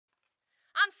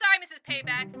I'm sorry, Mrs.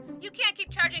 Payback. You can't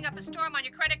keep charging up a storm on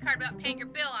your credit card without paying your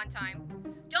bill on time.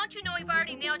 Don't you know we've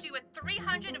already nailed you with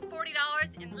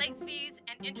 $340 in late fees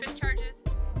and interest charges?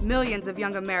 Millions of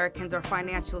young Americans are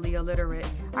financially illiterate.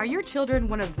 Are your children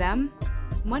one of them?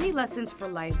 Money Lessons for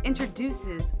Life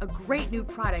introduces a great new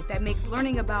product that makes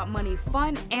learning about money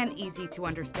fun and easy to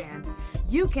understand.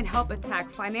 You can help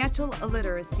attack financial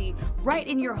illiteracy right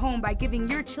in your home by giving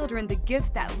your children the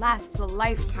gift that lasts a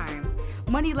lifetime.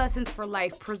 Money Lessons for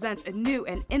Life presents a new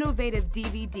and innovative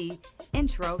DVD,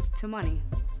 Intro to Money.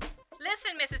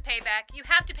 Listen, Mrs. Payback, you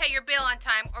have to pay your bill on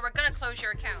time or we're gonna close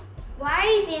your account. Why are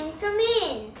you being so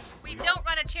mean? We don't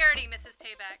run a charity, Mrs.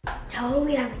 Payback. Tell her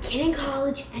we have a kid in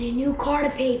college and a new car to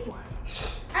pay for.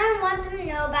 Shh, I don't want them to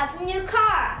know about the new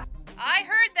car. I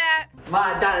heard that.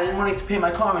 Ma, Dad, I didn't want to pay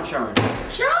my car insurance.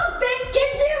 Shut up, Vince!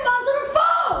 Kids see your mom's on the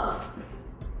phone!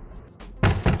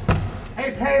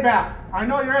 Hey, Payback! I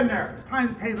know you're in there. Time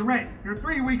to pay the rent. You're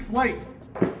 3 weeks late.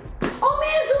 Oh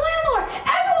man, it's the landlord!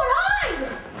 Everyone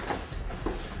hide!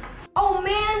 Oh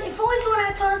man, if only someone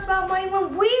had taught us about money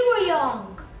when we were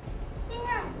young.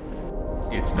 Yeah.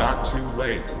 It's not too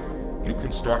late. You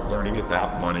can start learning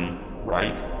about money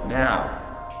right now.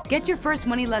 Get your first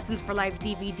Money Lessons for Life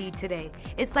DVD today.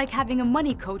 It's like having a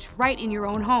money coach right in your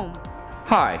own home.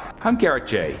 Hi, I'm Garrett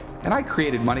J., and I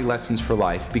created Money Lessons for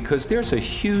Life because there's a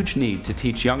huge need to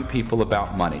teach young people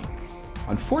about money.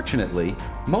 Unfortunately,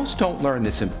 most don't learn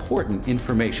this important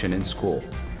information in school.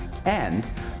 And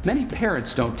many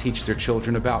parents don't teach their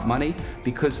children about money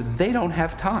because they don't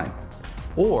have time,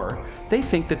 or they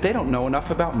think that they don't know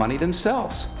enough about money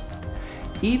themselves.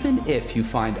 Even if you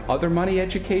find other money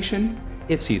education,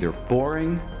 it's either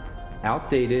boring,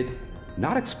 outdated,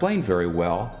 not explained very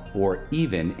well, or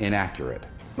even inaccurate.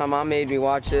 My mom made me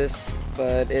watch this,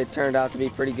 but it turned out to be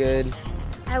pretty good.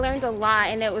 I learned a lot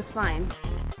and it was fun.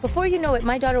 Before you know it,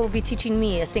 my daughter will be teaching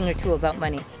me a thing or two about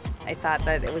money. I thought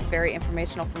that it was very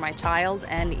informational for my child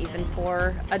and even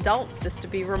for adults, just to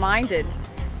be reminded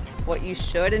what you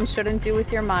should and shouldn't do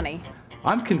with your money.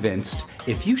 I'm convinced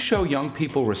if you show young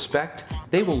people respect,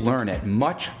 they will learn at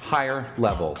much higher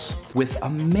levels with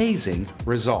amazing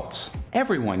results.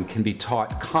 Everyone can be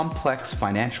taught complex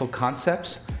financial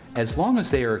concepts as long as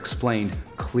they are explained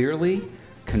clearly,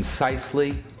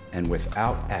 concisely, and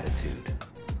without attitude.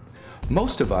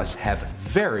 Most of us have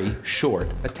very short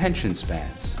attention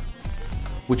spans,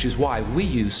 which is why we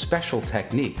use special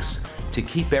techniques to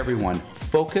keep everyone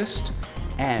focused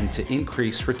and to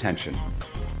increase retention.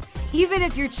 Even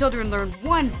if your children learn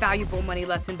one valuable money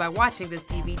lesson by watching this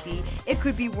DVD, it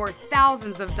could be worth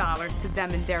thousands of dollars to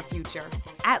them in their future.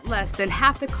 At less than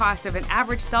half the cost of an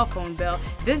average cell phone bill,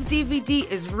 this DVD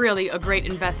is really a great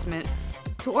investment.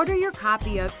 To order your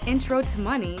copy of Intro to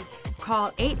Money,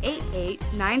 call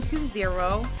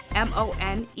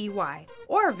 888-920-MONEY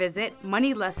or visit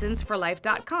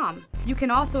moneylessonsforlife.com. You can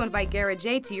also invite Garrett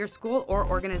J. to your school or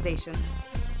organization.